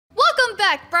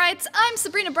back, Brights. I'm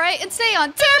Sabrina Bright, and today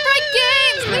on TeraBrite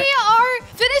Games, we are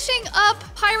finishing up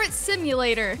Pirate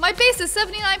Simulator. My base is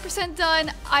 79%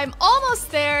 done. I'm almost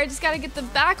there. Just gotta get the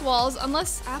back walls,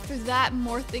 unless after that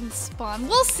more things spawn.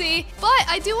 We'll see. But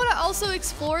I do want to also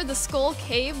explore the Skull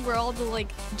Cave, where all the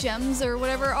like gems or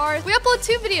whatever are. We upload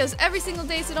 2 videos every single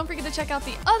day, so don't forget to check out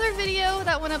the other video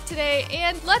that went up today.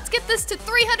 And let's get this to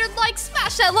 300 likes.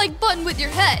 Smash that like button with your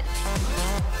head.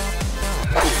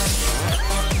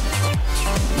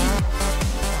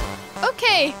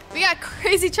 Okay, we got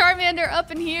Crazy Charmander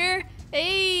up in here.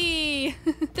 Hey,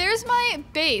 there's my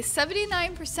base,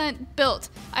 79% built.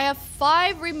 I have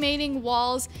 5 remaining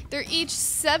walls. They're each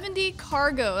 70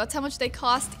 cargo. That's how much they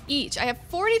cost each. I have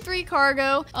 43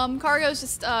 cargo. Cargo is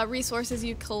just resources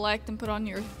you collect and put on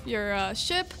your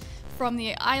ship from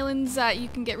the islands that you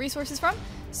can get resources from.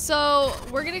 So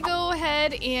we're gonna go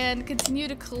ahead and continue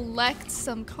to collect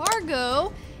some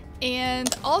cargo. And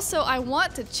also I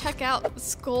want to check out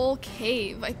Skull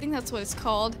Cave. I think that's what it's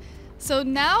called. So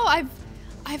now I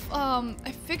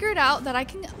figured out that I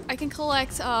can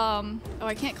collect oh,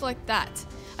 I can't collect that.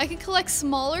 I can collect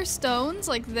smaller stones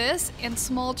like this and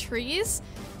small trees.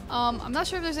 I'm not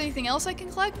sure if there's anything else I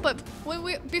can collect, but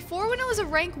before when it was a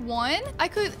rank 1,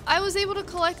 I was able to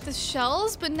collect the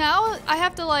shells, but now I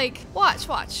have to like watch.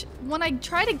 When I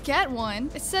try to get one,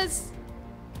 it says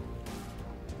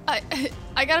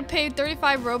I gotta pay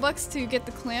 35 Robux to get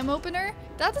the clam opener.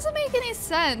 That doesn't make any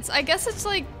sense. I guess it's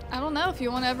like, I don't know if you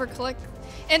want to ever collect.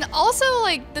 And also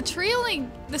like the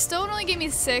stone only gave me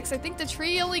 6. I think the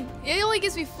tree only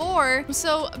gives me 4.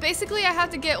 So basically I have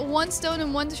to get 1 stone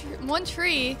and one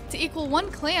tree to equal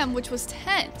 1 clam, which was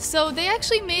 10. So they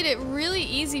actually made it really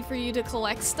easy for you to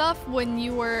collect stuff when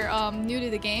you were new to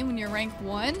the game, when you're rank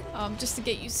 1, just to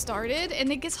get you started. And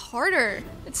it gets harder.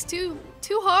 It's too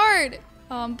hard.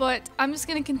 But I'm just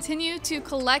gonna continue to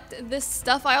collect this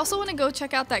stuff. I also want to go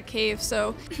check out that cave,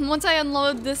 so once I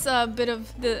unload this bit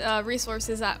of the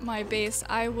resources at my base,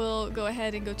 I will go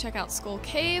ahead and go check out Skull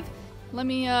Cave. Let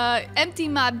me empty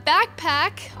my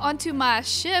backpack onto my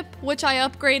ship, which I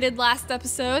upgraded last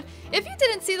episode. If you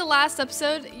didn't see the last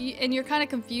episode and you're kind of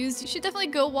confused, you should definitely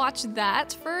go watch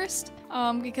that first.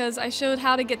 Because I showed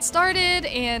how to get started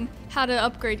and how to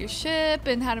upgrade your ship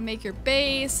and how to make your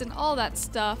base and all that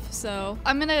stuff. So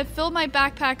I'm gonna fill my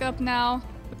backpack up now.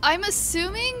 I'm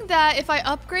assuming that if I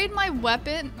upgrade my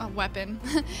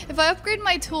if I upgrade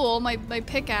my tool, my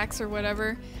pickaxe or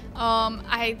whatever,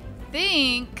 I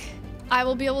think I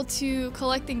will be able to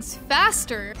collect things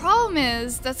faster. Problem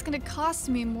is, that's gonna cost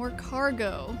me more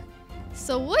cargo.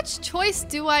 So which choice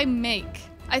do I make?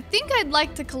 I think I'd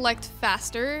like to collect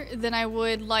faster than I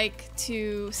would like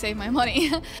to save my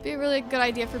money. Be a really good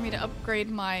idea for me to upgrade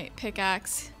my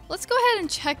pickaxe. Let's go ahead and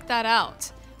check that out.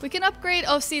 We can upgrade,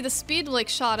 oh see, the speed like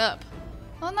shot up.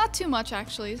 Well, not too much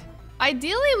actually.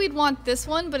 Ideally we'd want this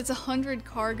one, but it's 100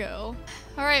 cargo.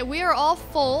 All right, we are all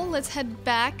full. Let's head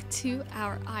back to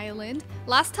our island.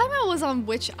 Last time I was on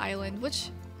which island?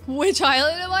 Which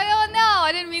island am I on now?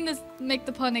 I didn't mean to make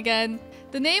the pun again.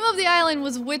 The name of the island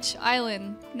was Witch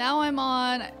Island. Now I'm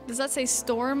on, does that say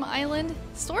Storm Island?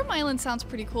 Storm Island sounds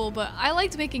pretty cool, but I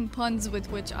liked making puns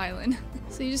with Witch Island.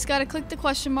 So you just gotta click the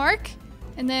question mark,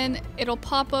 and then it'll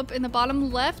pop up in the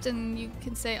bottom left, and you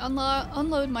can say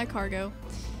unload my cargo.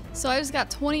 So I just got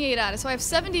 28 out of it, so I have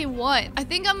 71. I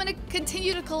think I'm gonna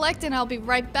continue to collect and I'll be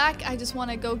right back. I just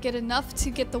wanna go get enough to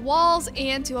get the walls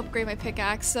and to upgrade my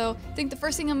pickaxe. So I think the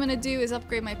first thing I'm gonna do is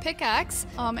upgrade my pickaxe,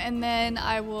 and then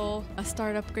I will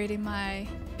start upgrading my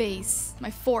base,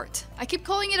 my fort. I keep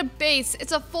calling it a base,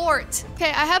 it's a fort.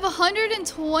 Okay, I have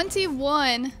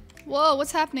 121. Whoa,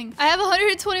 what's happening? I have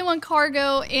 121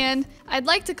 cargo and I'd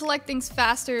like to collect things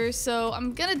faster, so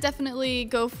I'm gonna definitely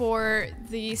go for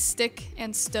the stick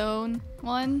and stone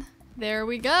one. There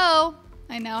we go.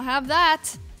 I now have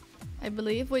that, I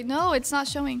believe. Wait, no, it's not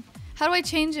showing. How do I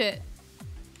change it?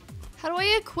 How do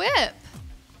I equip?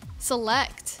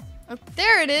 Select. Oh,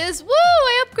 there it is. Woo,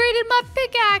 I upgraded my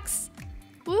pickaxe.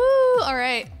 Woo, all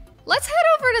right. Let's head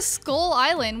over to Skull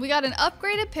Island. We got an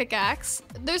upgraded pickaxe.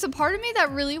 There's a part of me that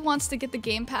really wants to get the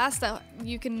game pass that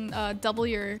you can double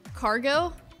your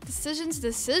cargo.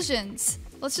 Decisions.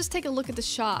 Let's just take a look at the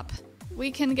shop. We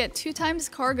can get 2 times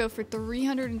cargo for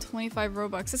 325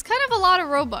 Robux. It's kind of a lot of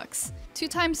Robux. 2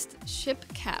 times ship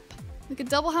cap. We could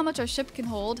double how much our ship can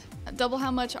hold. Double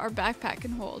how much our backpack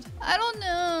can hold. I don't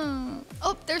know.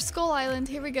 Oh, there's Skull Island.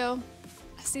 Here we go.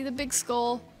 I see the big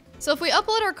skull. So if we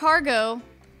upload our cargo,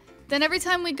 Then every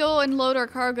time we go and load our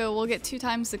cargo, we'll get 2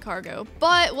 times the cargo.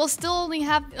 But we'll still only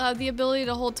have the ability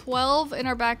to hold 12 in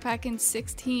our backpack and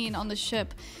 16 on the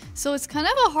ship. So it's kind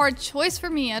of a hard choice for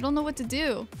me. I don't know what to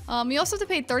do. You also have to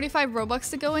pay 35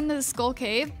 Robux to go into the Skull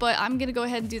Cave, but I'm gonna go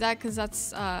ahead and do that because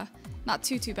that's not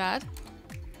too bad.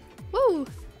 Woo!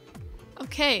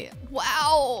 Okay,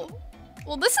 wow.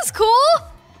 Well, this is cool.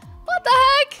 What the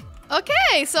heck?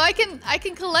 Okay, so I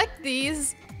can collect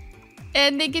these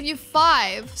and they give you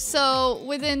 5. So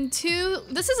within 2,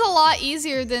 this is a lot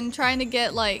easier than trying to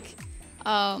get like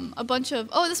a bunch of,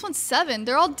 oh, this one's 7.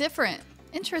 They're all different.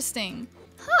 Interesting.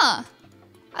 Huh.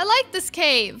 I like this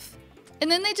cave.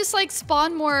 And then they just like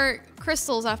spawn more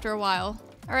crystals after a while.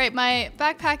 All right, my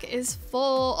backpack is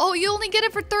full. Oh, you only get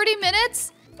it for 30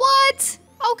 minutes? What?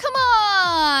 Oh, come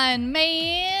on,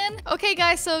 man. Okay,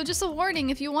 guys, so just a warning.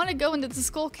 If you want to go into the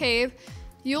Skull Cave,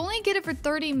 you only get it for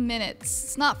 30 minutes.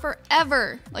 It's not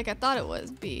forever, like I thought it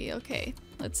would be. Okay,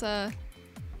 let's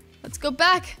go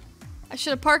back. I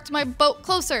should have parked my boat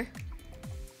closer.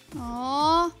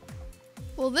 Aww.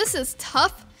 Well, this is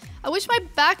tough. I wish my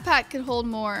backpack could hold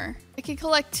more. I could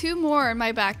collect 2 more in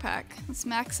my backpack. Let's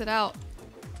max it out.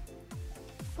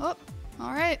 Oh,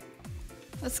 all right.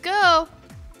 Let's go.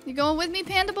 You going with me,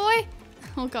 Panda Boy?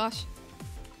 Oh gosh.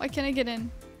 Why can't I get in?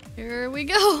 Here we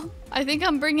go. I think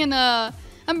I'm bringing a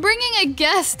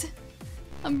guest.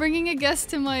 I'm bringing a guest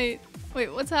to my...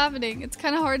 Wait, what's happening? It's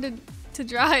kind of hard to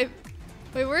drive.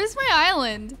 Wait, where's my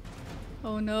island?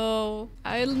 Oh no.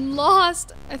 I'm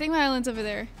lost. I think my island's over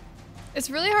there. It's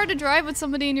really hard to drive with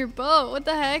somebody in your boat. What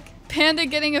the heck? Panda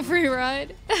getting a free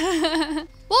ride.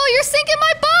 Whoa, you're sinking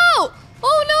my boat!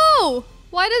 Oh no!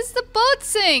 Why does the boat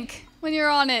sink when you're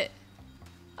on it?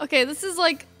 Okay, this is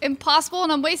like impossible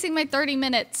and I'm wasting my 30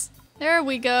 minutes. There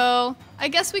we go. I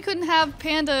guess we couldn't have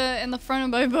Panda in the front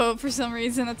of my boat for some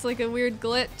reason. That's like a weird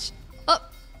glitch. Oh,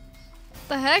 what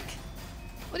the heck?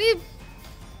 What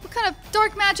kind of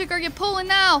dark magic are you pulling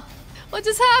now? What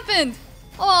just happened?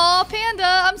 Aw, Panda,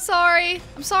 I'm sorry.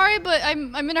 I'm sorry, but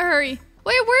I'm in a hurry.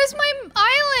 Wait, where's my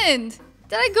island?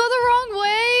 Did I go the wrong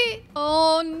way?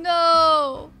 Oh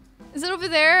no. Is it over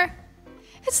there?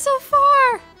 It's so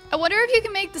far. I wonder if you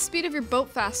can make the speed of your boat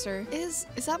faster. Is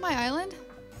that my island?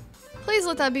 Please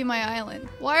let that be my island.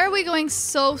 Why are we going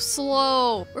so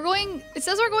slow? It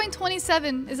says we're going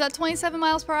 27. Is that 27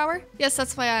 miles per hour? Yes,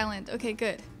 that's my island. Okay,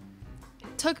 good.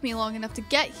 It took me long enough to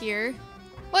get here.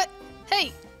 What?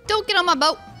 Hey, don't get on my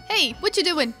boat. Hey, what you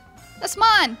doing? That's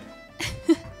mine.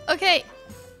 Okay,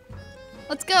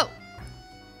 let's go.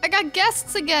 I got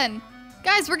guests again.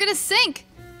 Guys, we're gonna sink.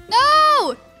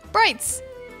 No! Brights,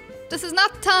 this is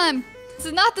not the time. This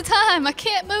is not the time. I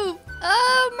can't move.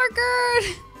 Oh,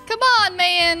 Mergard. Come on,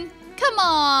 man. Come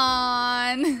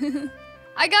on.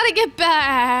 I gotta get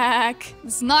back.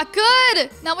 It's not good.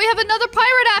 Now we have another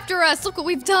pirate after us. Look what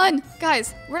we've done.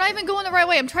 Guys, we're not even going the right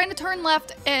way. I'm trying to turn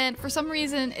left and for some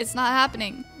reason it's not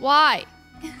happening. Why?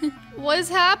 What is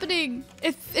happening?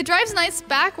 It drives nice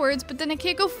backwards, but then it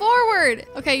can't go forward.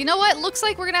 Okay, you know what? Looks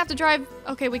like we're gonna have to drive.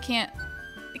 Okay, we can't.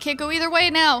 It can't go either way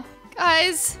now.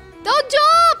 Guys, don't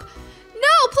jump!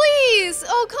 No, please!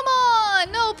 Oh, come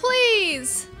on! No,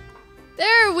 please!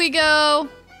 There we go.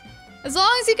 As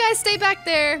long as you guys stay back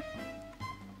there,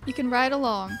 you can ride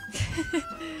along.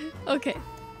 Okay.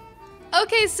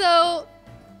 Okay, so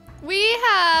we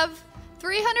have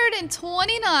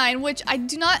 329, which I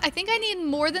think I need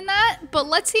more than that, but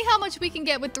let's see how much we can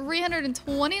get with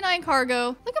 329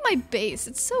 cargo. Look at my base.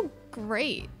 It's so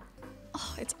great.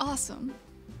 Oh, it's awesome.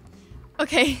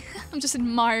 Okay, I'm just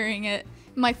admiring it.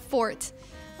 My fort.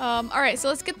 All right, so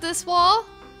let's get this wall.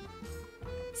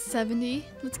 70.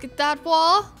 Let's get that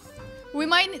wall. We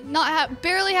might not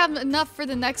barely have enough for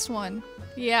the next one.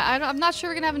 Yeah, I'm not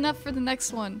sure we're gonna have enough for the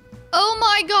next one. Oh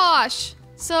my gosh!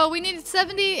 So we needed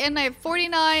 70 and I have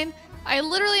 49. I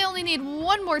literally only need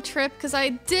one more trip because I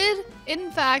did,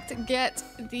 in fact, get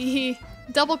the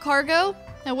double cargo.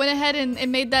 I went ahead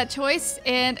and made that choice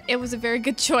and it was a very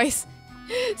good choice.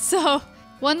 So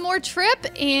one more trip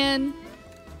and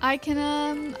I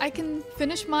can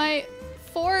finish my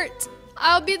fort.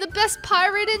 I'll be the best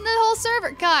pirate in the whole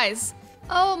server. Guys,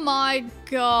 oh my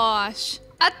gosh.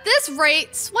 At this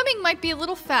rate, swimming might be a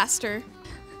little faster.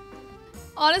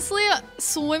 Honestly,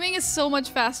 swimming is so much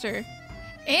faster.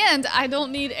 And I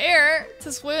don't need air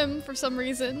to swim for some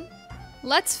reason.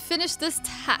 Let's finish this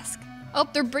task. Oh,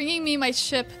 they're bringing me my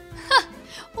ship.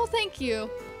 Well, thank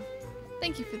you.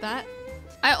 Thank you for that.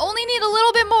 I only need a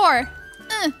little bit more.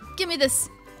 Give me this.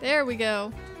 There we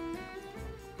go.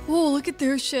 Whoa, look at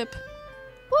their ship.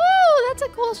 Woo, that's a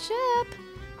cool ship.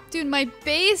 Dude, my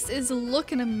base is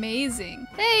looking amazing.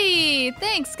 Hey,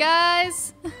 thanks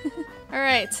guys. All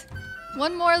right,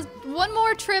 one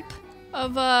more trip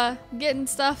of getting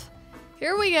stuff.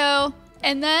 Here we go.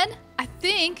 And then I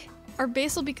think our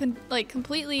base will be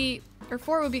completely, our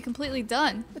fort will be completely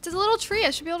done. It's a little tree.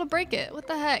 I should be able to break it. What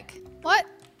the heck? What?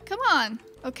 Come on.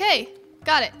 Okay,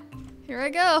 got it. Here I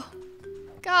go.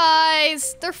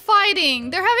 Guys, they're fighting.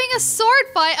 They're having a sword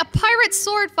fight, a pirate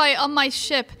sword fight on my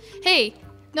ship. Hey,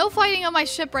 no fighting on my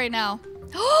ship right now.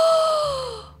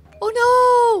 Oh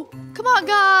no! Come on,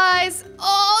 guys.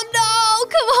 Oh no!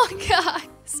 Come on,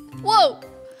 guys. Whoa.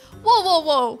 Whoa, whoa,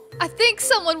 whoa. I think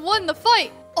someone won the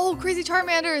fight. Oh, Crazy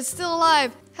Charmander is still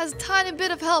alive. Has a tiny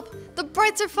bit of help. The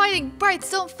Brites are fighting.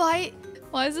 Brites, don't fight.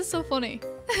 Why is this so funny?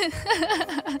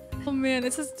 Oh man,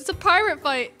 it's a pirate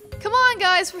fight. Come on,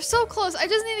 guys. We're so close. I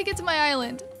just need to get to my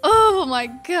island. Oh my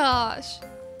gosh.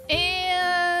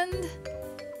 And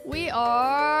we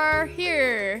are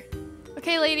here.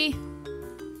 Okay, lady.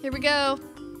 Here we go.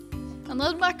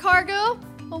 Unload my cargo.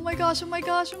 Oh my gosh, oh my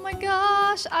gosh, oh my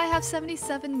gosh. I have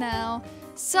 77 now.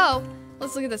 So,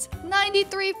 let's look at this.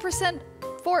 93%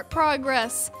 fort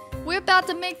progress. We're about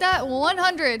to make that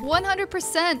 100.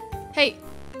 100%. Hey,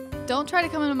 don't try to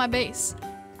come into my base.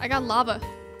 I got lava.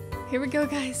 Here we go,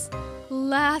 guys.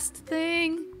 Last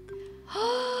thing.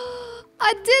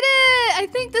 I did it! I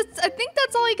think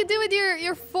that's all you can do with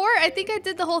your fort. I think I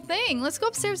did the whole thing. Let's go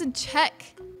upstairs and check.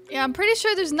 Yeah, I'm pretty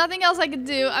sure there's nothing else I could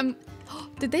do.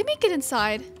 Did they make it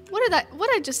inside? What did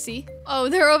I just see? Oh,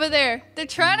 they're over there. They're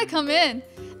trying to come in.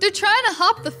 They're trying to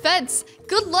hop the fence.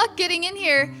 Good luck getting in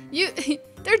here.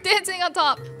 They're dancing on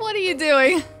top. What are you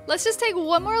doing? Let's just take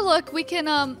one more look. We can,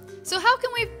 so how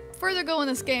can we further go in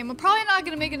this game? I'm probably not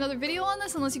gonna make another video on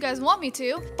this unless you guys want me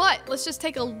to, but let's just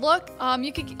take a look.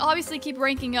 You can obviously keep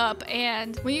ranking up,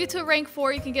 and when you get to rank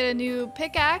 4, you can get a new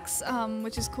pickaxe,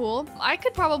 which is cool. I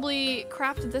could probably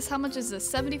craft this. How much is this?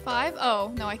 75?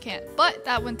 Oh, no, I can't, but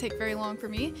that wouldn't take very long for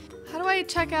me. How do I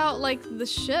check out, like, the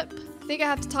ship? I think I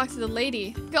have to talk to the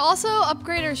lady. We can also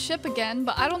upgrade our ship again,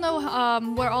 but I don't know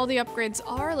where all the upgrades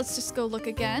are. Let's just go look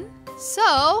again.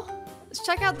 So, let's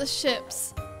check out the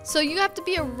ships. So you have to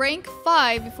be a rank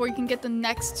 5 before you can get the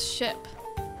next ship.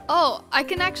 Oh, I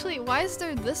can actually, why is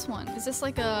there this one? Is this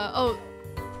like a, oh,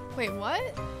 wait,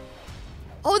 what?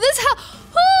 Oh, this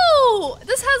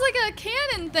has like a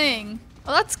cannon thing.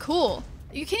 Oh, that's cool.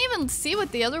 You can't even see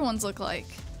what the other ones look like.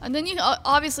 And then you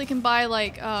obviously can buy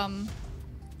like,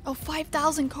 oh,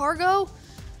 5,000 cargo?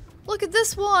 Look at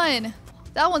this one.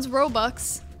 That one's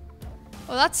Robux.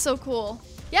 Oh, that's so cool.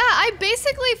 Yeah, I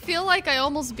basically feel like I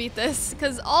almost beat this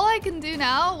because all I can do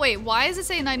now, wait, why does it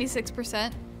say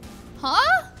 96%?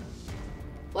 Huh?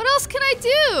 What else can I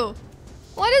do?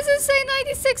 Why does it say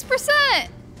 96%?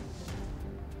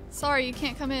 Sorry, you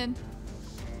can't come in.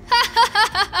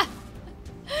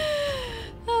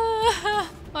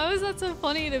 Why was that so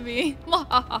funny to me?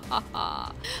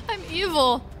 I'm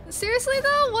evil. Seriously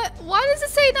though, why does it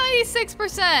say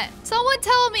 96%? Someone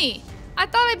tell me. I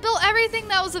thought I built everything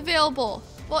that was available.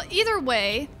 Well, either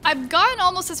way, I've gotten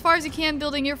almost as far as you can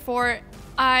building your fort.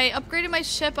 I upgraded my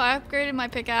ship, I upgraded my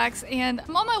pickaxe, and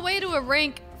I'm on my way to a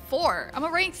rank 4. I'm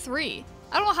a rank 3.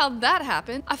 I don't know how that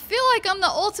happened. I feel like I'm the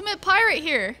ultimate pirate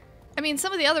here. I mean,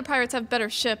 some of the other pirates have better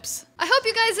ships. I hope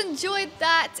you guys enjoyed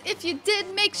that. If you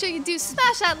did, make sure you do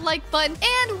smash that like button.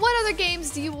 And what other games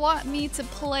do you want me to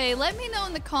play? Let me know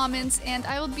in the comments, and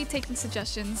I will be taking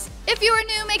suggestions. If you are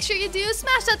new, make sure you do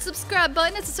smash that subscribe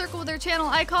button. It's a circle with their channel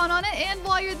icon on it. And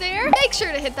while you're there, make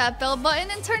sure to hit that bell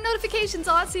button and turn notifications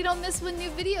on so you don't miss when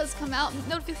new videos come out.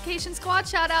 Notification Squad,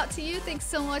 shout out to you. Thanks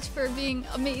so much for being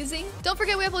amazing. Don't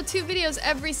forget we upload 2 videos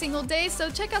every single day, so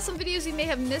check out some videos you may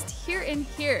have missed here and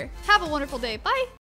here. Have a wonderful day. Bye!